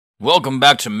Welcome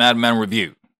back to Madman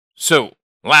Review. So,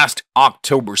 last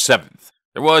October 7th,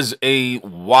 there was a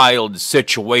wild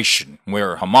situation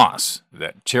where Hamas,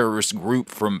 that terrorist group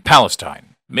from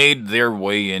Palestine, made their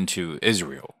way into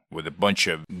Israel with a bunch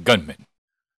of gunmen.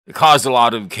 It caused a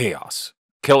lot of chaos,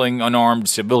 killing unarmed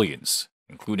civilians,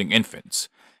 including infants,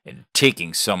 and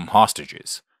taking some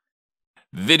hostages.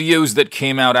 Videos that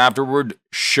came out afterward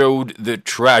showed the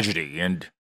tragedy and,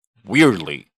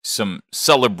 weirdly, some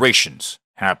celebrations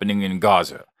happening in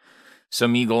Gaza.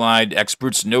 Some eagle-eyed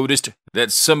experts noticed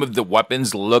that some of the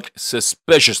weapons looked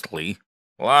suspiciously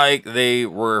like they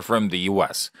were from the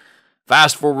US.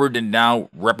 Fast forward and now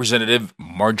Representative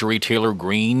Marjorie Taylor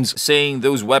Greene's saying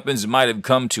those weapons might have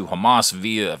come to Hamas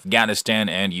via Afghanistan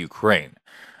and Ukraine.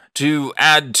 To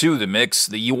add to the mix,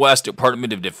 the US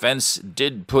Department of Defense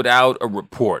did put out a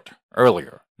report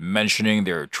earlier mentioning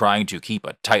they're trying to keep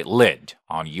a tight lid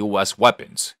on US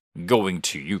weapons going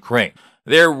to Ukraine.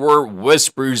 There were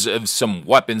whispers of some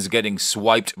weapons getting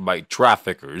swiped by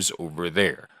traffickers over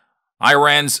there.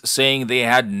 Iran's saying they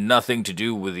had nothing to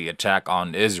do with the attack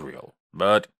on Israel,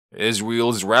 but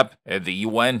Israel's rep at the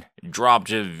UN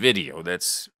dropped a video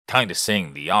that's kinda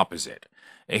saying the opposite.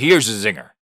 Here's a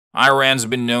zinger. Iran's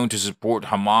been known to support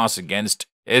Hamas against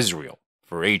Israel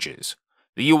for ages.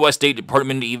 The US State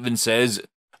Department even says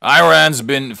Iran's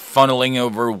been funneling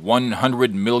over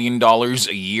 $100 million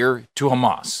a year to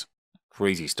Hamas.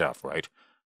 Crazy stuff, right?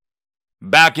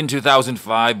 Back in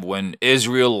 2005, when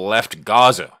Israel left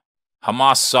Gaza,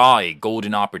 Hamas saw a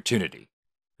golden opportunity.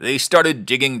 They started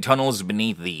digging tunnels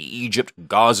beneath the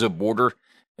Egypt-Gaza border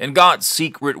and got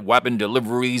secret weapon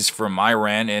deliveries from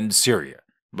Iran and Syria.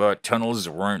 But tunnels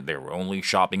weren't their only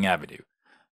shopping avenue.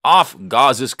 Off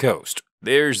Gaza's coast,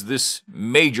 there's this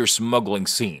major smuggling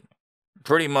scene.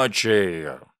 Pretty much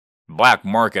a black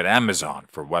market Amazon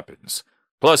for weapons.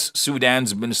 Plus,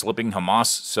 Sudan's been slipping Hamas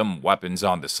some weapons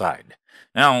on the side.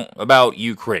 Now, about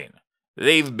Ukraine.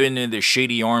 They've been in the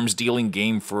shady arms dealing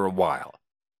game for a while.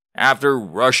 After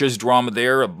Russia's drama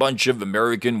there, a bunch of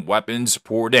American weapons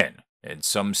poured in, and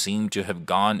some seem to have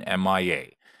gone MIA.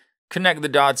 Connect the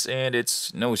dots, and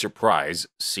it's no surprise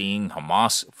seeing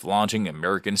Hamas flaunting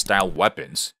American-style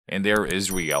weapons in their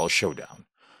Israel showdown.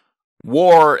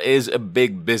 War is a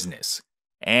big business,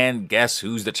 and guess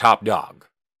who's the top dog?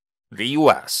 The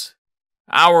US.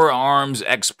 Our arms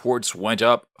exports went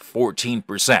up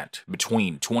 14%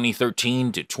 between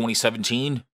 2013 to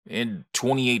 2017 and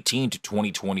 2018 to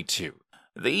 2022.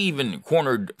 They even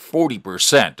cornered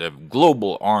 40% of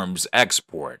global arms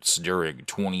exports during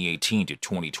 2018 to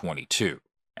 2022,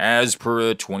 as per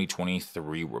a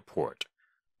 2023 report.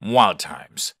 Wild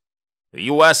times. The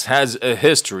US has a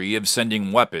history of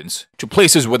sending weapons to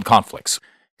places with conflicts.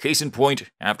 Case in point,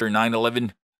 after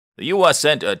 9/11, the US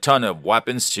sent a ton of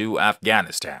weapons to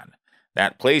Afghanistan.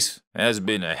 That place has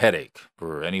been a headache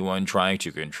for anyone trying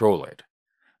to control it.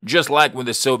 Just like when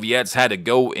the Soviets had to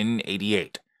go in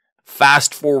 '88.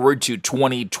 Fast forward to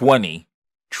 2020,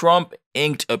 Trump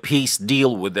inked a peace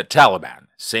deal with the Taliban,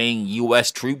 saying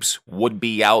US troops would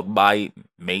be out by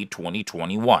May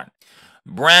 2021.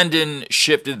 Brandon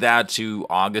shifted that to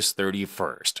August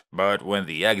 31st, but when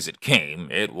the exit came,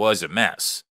 it was a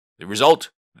mess. The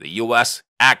result? The US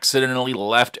accidentally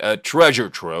left a treasure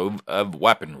trove of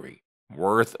weaponry,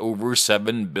 worth over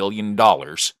 $7 billion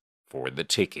for the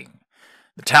taking.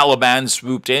 The Taliban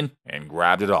swooped in and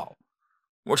grabbed it all.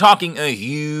 We're talking a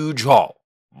huge haul.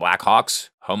 Blackhawks,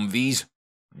 Humvees,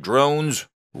 drones,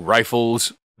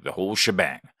 rifles, the whole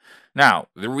shebang. Now,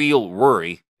 the real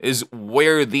worry is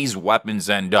where these weapons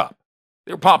end up.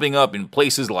 They're popping up in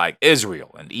places like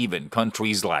Israel and even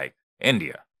countries like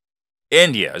India.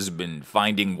 India has been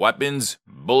finding weapons,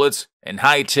 bullets, and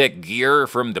high-tech gear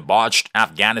from the botched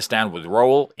Afghanistan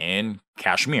withdrawal in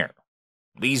Kashmir.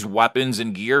 These weapons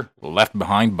and gear, left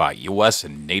behind by US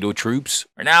and NATO troops,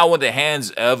 are now in the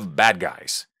hands of bad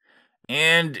guys.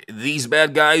 And these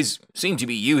bad guys seem to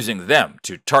be using them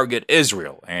to target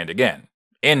Israel and, again,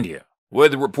 India,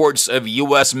 with reports of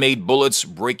US-made bullets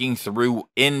breaking through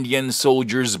Indian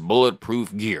soldiers'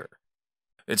 bulletproof gear.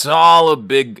 It's all a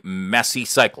big, messy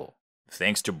cycle,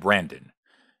 thanks to Brandon.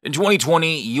 In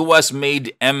 2020,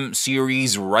 US-made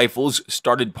M-series rifles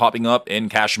started popping up in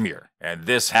Kashmir, and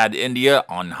this had India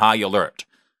on high alert.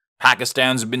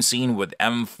 Pakistan's been seen with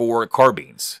M4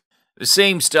 carbines. The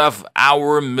same stuff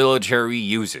our military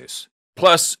uses.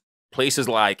 Plus, places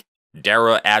like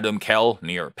Dera Adam Khel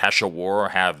near Peshawar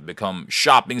have become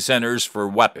shopping centers for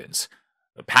weapons.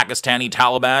 The Pakistani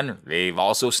Taliban, they've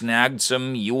also snagged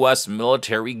some US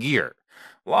military gear.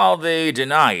 While they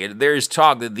deny it, there's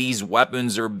talk that these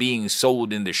weapons are being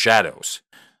sold in the shadows.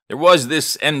 There was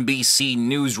this NBC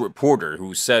News reporter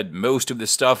who said most of the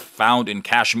stuff found in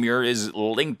Kashmir is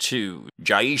linked to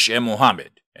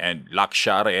Jaish-e-Mohammed and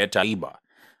Lashkar-e-Taiba.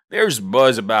 There's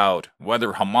buzz about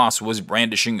whether Hamas was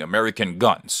brandishing American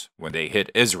guns when they hit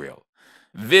Israel.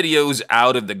 Videos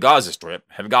out of the Gaza Strip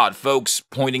have got folks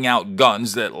pointing out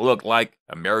guns that look like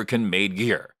American-made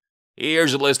gear.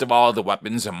 Here's a list of all the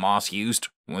weapons Hamas used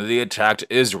when they attacked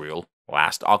Israel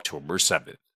last October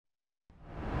 7th.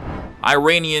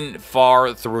 Iranian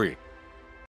FAR-3.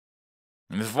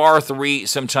 The FAR-3,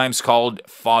 sometimes called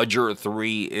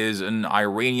Fajr-3, is an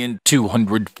Iranian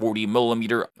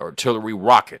 240mm artillery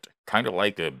rocket, kind of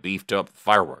like a beefed-up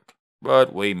firework,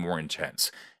 but way more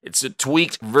intense. It's a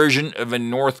tweaked version of a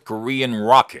North Korean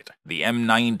rocket, the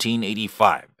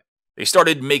M1985. They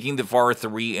started making the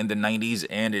FAR-3 in the 90s,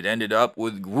 and it ended up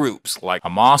with groups like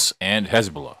Hamas and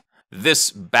Hezbollah.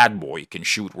 This bad boy can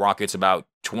shoot rockets about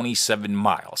 27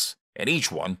 miles, and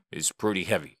each one is pretty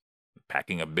heavy,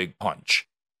 packing a big punch.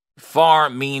 FAR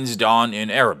means dawn in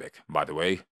Arabic, by the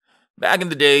way. Back in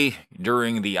the day,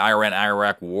 during the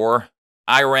Iran-Iraq War,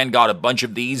 Iran got a bunch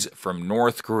of these from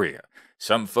North Korea.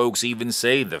 Some folks even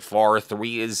say the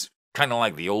FAR-3 is kind of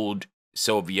like the old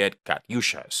Soviet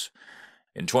Katyushas.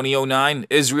 In 2009,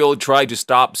 Israel tried to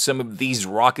stop some of these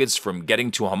rockets from getting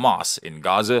to Hamas in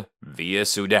Gaza via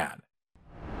Sudan.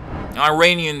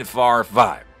 Iranian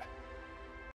FAR-5.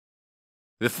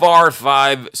 The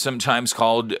FAR-5, sometimes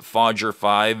called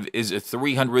Fajr-5, is a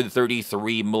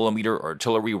 333mm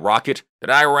artillery rocket that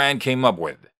Iran came up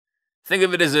with. Think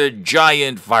of it as a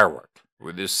giant firework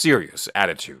with a serious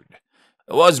attitude.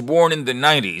 It was born in the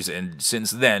 90s, and since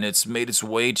then it's made its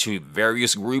way to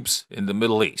various groups in the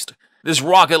Middle East. This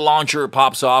rocket launcher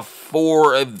pops off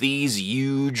 4 of these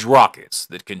huge rockets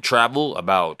that can travel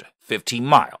about 15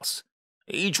 miles.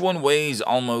 Each one weighs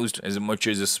almost as much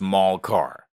as a small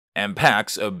car and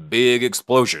packs a big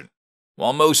explosion.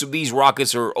 While most of these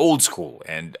rockets are old school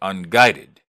and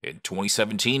unguided, in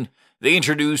 2017 they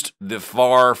introduced the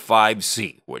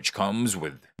FAR-5C, which comes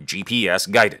with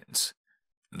GPS guidance.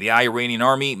 The Iranian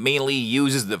army mainly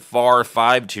uses the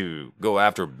FAR-5 to go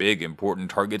after big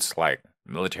important targets like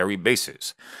military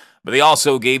bases, but they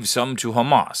also gave some to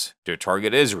Hamas to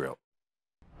target Israel.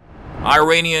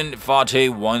 Iranian Fateh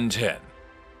 110.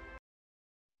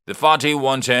 The Fateh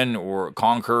 110, or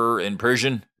Conqueror in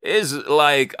Persian, is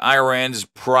like Iran's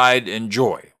pride and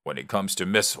joy when it comes to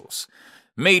missiles.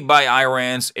 Made by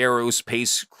Iran's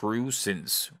aerospace crew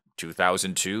since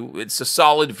 2002, it's a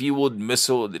solid-fueled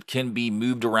missile that can be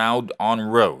moved around on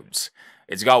roads.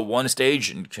 It's got one stage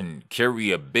and can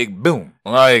carry a big boom,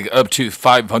 like up to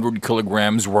 500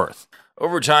 kilograms worth.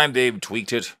 Over time, they've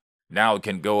tweaked it. Now it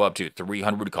can go up to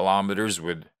 300 kilometers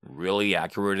with really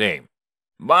accurate aim.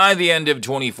 By the end of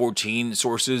 2014,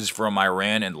 sources from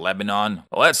Iran and Lebanon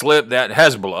let slip that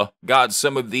Hezbollah got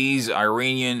some of these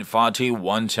Iranian Fateh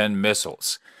 110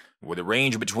 missiles. With a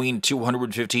range between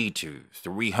 250 to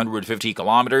 350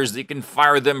 kilometers, they can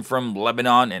fire them from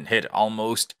Lebanon and hit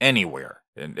almost anywhere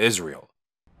in Israel.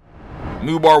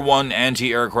 Mubar-1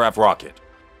 anti-aircraft rocket.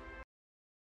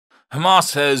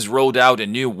 Hamas has rolled out a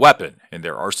new weapon in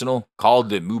their arsenal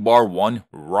called the Mubar-1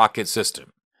 rocket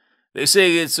system. They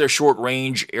say it's a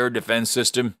short-range air defense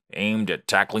system aimed at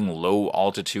tackling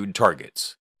low-altitude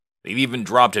targets. They've even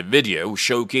dropped a video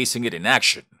showcasing it in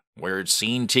action, where it's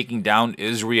seen taking down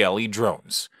Israeli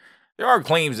drones. There are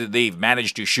claims that they've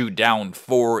managed to shoot down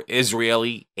 4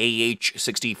 Israeli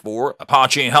AH-64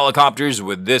 Apache helicopters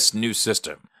with this new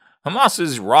system.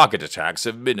 Hamas's rocket attacks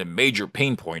have been a major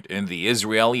pain point in the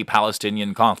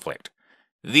Israeli-Palestinian conflict.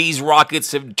 These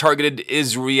rockets have targeted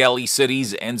Israeli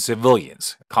cities and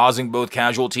civilians, causing both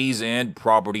casualties and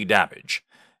property damage.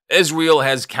 Israel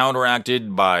has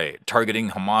counteracted by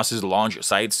targeting Hamas's launch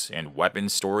sites and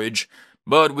weapons storage,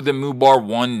 but with the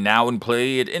Mubar-1 now in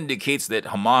play, it indicates that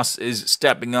Hamas is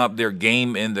stepping up their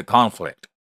game in the conflict.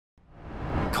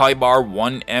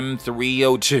 Khaybar-1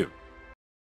 M302.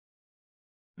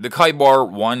 The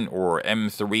Khaybar-1, or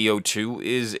M302,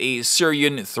 is a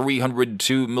Syrian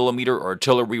 302mm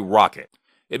artillery rocket.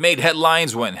 It made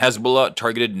headlines when Hezbollah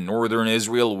targeted northern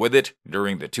Israel with it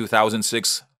during the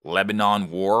 2006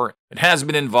 Lebanon War. It has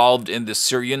been involved in the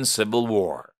Syrian civil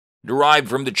war. Derived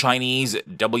from the Chinese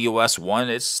WS-1,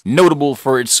 it's notable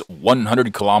for its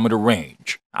 100-kilometer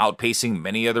range, outpacing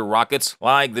many other rockets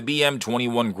like the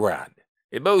BM-21 Grad.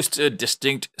 It boasts a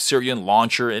distinct Syrian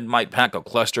launcher and might pack a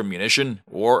cluster munition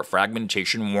or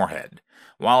fragmentation warhead,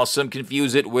 while some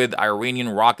confuse it with Iranian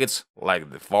rockets like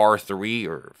the FAR-3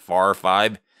 or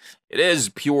FAR-5. It is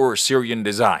pure Syrian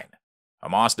design.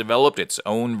 Hamas developed its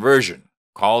own version,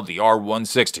 called the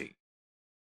R-160.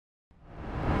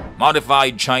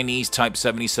 modified Chinese Type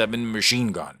 77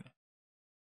 machine gun.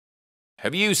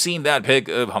 Have you seen that pic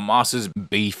of Hamas's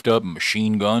beefed up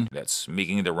machine gun that's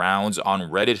making the rounds on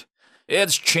Reddit?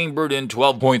 It's chambered in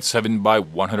 12.7 by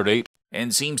 108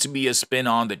 and seems to be a spin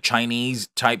on the Chinese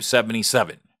Type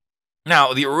 77.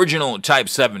 Now, the original Type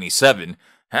 77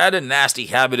 had a nasty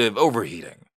habit of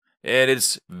overheating, and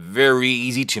it's very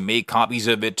easy to make copies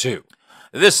of it too.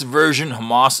 This version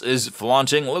Hamas is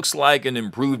flaunting looks like an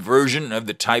improved version of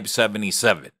the Type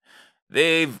 77.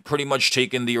 They've pretty much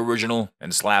taken the original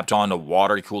and slapped on a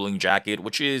water cooling jacket,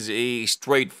 which is a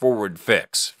straightforward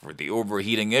fix for the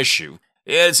overheating issue.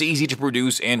 It's easy to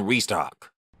produce and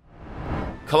restock.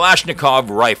 Kalashnikov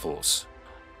rifles.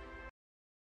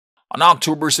 On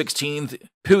October 16th,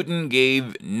 Putin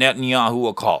gave Netanyahu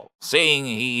a call, saying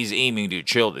he's aiming to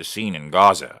chill the scene in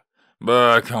Gaza.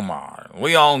 But come on,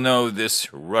 we all know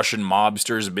this Russian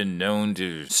mobster's been known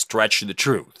to stretch the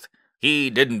truth.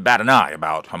 He didn't bat an eye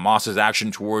about Hamas's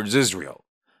action towards Israel.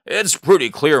 It's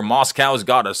pretty clear Moscow's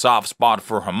got a soft spot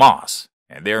for Hamas,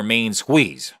 and their main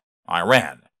squeeze,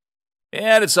 Iran.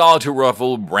 And it's all to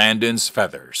ruffle Brandon's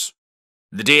feathers.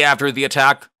 The day after the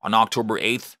attack, on October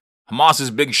 8th,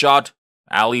 Hamas's big shot,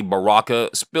 Ali Baraka,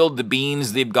 spilled the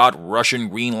beans they've got Russian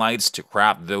green lights to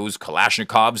craft those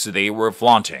Kalashnikovs they were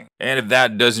flaunting. And if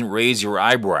that doesn't raise your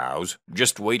eyebrows,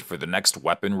 just wait for the next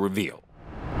weapon reveal.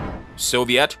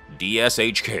 Soviet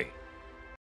DSHK.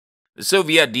 The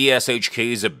Soviet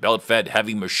DSHK is a belt-fed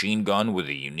heavy machine gun with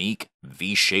a unique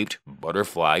V-shaped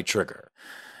butterfly trigger.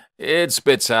 It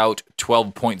spits out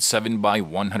 12.7 by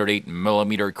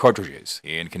 108mm cartridges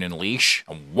and can unleash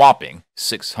a whopping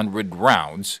 600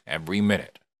 rounds every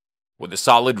minute. With a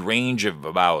solid range of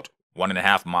about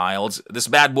 1.5 miles, this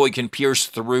bad boy can pierce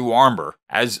through armor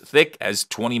as thick as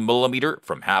 20mm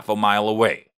from half a mile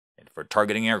away. And for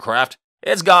targeting aircraft,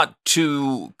 it's got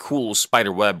 2 cool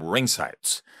spiderweb ring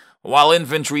sights. While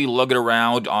infantry lug it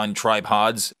around on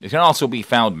tripods, it can also be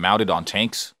found mounted on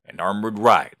tanks and armored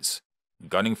rides,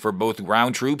 gunning for both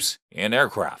ground troops and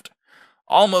aircraft.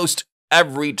 Almost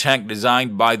every tank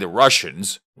designed by the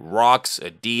Russians rocks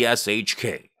a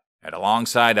DSHK, and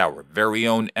alongside our very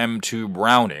own M2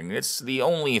 Browning, it's the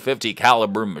only 50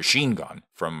 caliber machine gun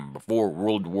from before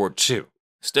World War II,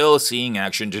 still seeing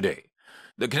action today.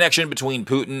 The connection between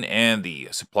Putin and the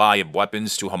supply of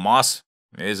weapons to Hamas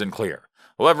isn't clear.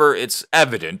 However, it's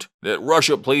evident that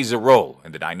Russia plays a role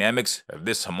in the dynamics of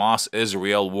this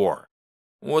Hamas-Israel war.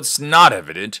 What's not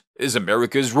evident is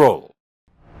America's role.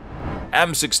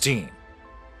 M16.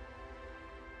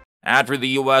 After the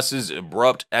U.S.'s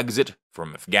abrupt exit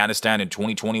from Afghanistan in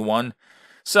 2021,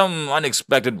 some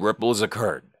unexpected ripples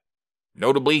occurred.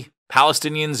 Notably,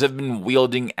 Palestinians have been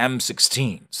wielding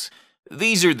M16s.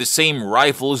 These are the same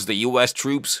rifles the U.S.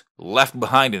 troops left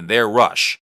behind in their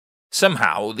rush.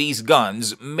 Somehow, these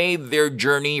guns made their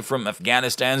journey from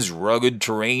Afghanistan's rugged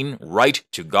terrain right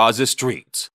to Gaza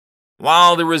streets.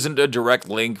 While there isn't a direct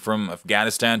link from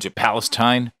Afghanistan to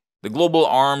Palestine, the global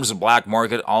arms black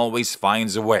market always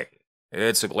finds a way.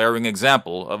 It's a glaring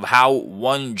example of how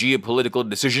one geopolitical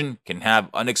decision can have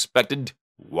unexpected,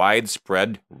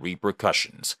 widespread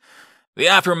repercussions. The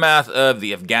aftermath of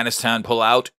the Afghanistan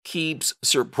pullout keeps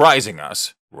surprising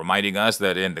us, reminding us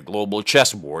that in the global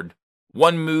chessboard,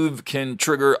 one move can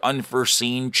trigger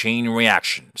unforeseen chain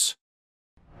reactions.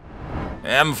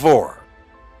 M4.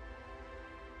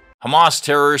 Hamas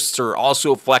terrorists are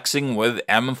also flexing with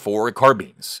M4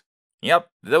 carbines. Yep,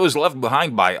 those left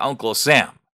behind by Uncle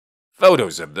Sam.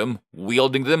 Photos of them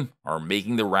wielding them are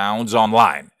making the rounds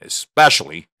online,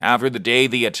 especially after the day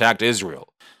they attacked Israel.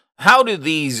 How did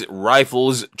these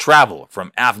rifles travel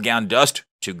from Afghan dust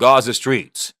to Gaza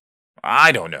streets?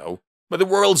 I don't know, but the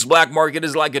world's black market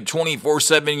is like a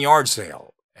 24/7 yard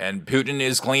sale, and Putin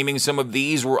is claiming some of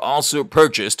these were also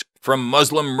purchased from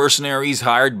Muslim mercenaries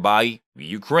hired by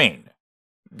Ukraine.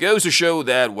 Goes to show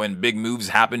that when big moves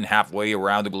happen halfway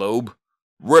around the globe,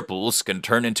 ripples can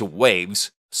turn into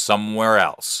waves somewhere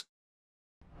else.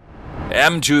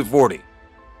 M240.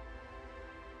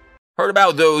 Heard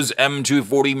about those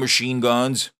M240 machine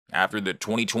guns after the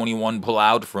 2021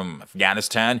 pullout from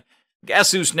Afghanistan?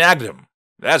 Guess who snagged them?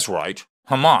 That's right,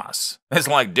 Hamas. It's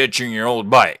like ditching your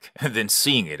old bike and then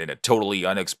seeing it in a totally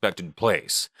unexpected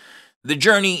place. The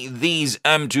journey these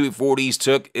M240s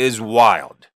took is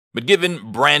wild, but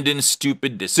given Brandon's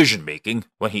stupid decision-making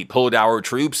when he pulled our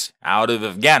troops out of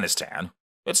Afghanistan,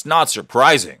 it's not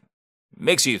surprising.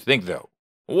 Makes you think, though,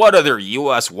 what other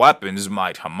U.S. weapons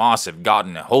might Hamas have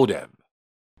gotten a hold of?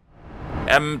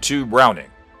 M2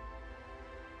 Browning.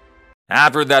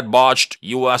 After that botched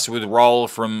U.S. withdrawal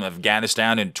from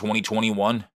Afghanistan in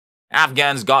 2021,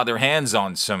 Afghans got their hands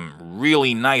on some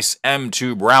really nice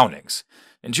M2 Brownings,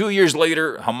 and 2 years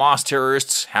later, Hamas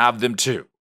terrorists have them too.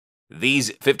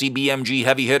 These 50 BMG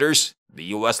heavy hitters the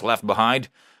US left behind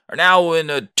are now in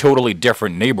a totally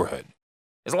different neighborhood.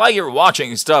 It's like you're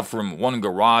watching stuff from one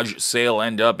garage sale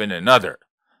end up in another.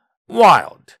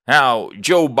 Wild how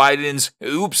Joe Biden's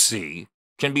oopsie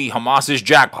can be Hamas's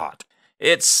jackpot.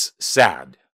 It's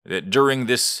sad that during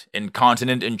this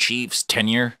incontinent-in-chief's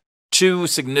tenure, 2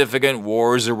 significant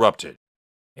wars erupted.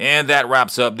 And that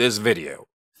wraps up this video.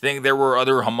 Think there were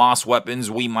other Hamas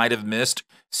weapons we might have missed?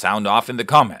 Sound off in the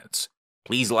comments.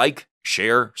 Please like,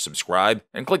 share, subscribe,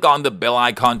 and click on the bell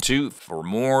icon too for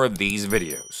more of these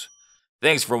videos.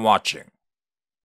 Thanks for watching.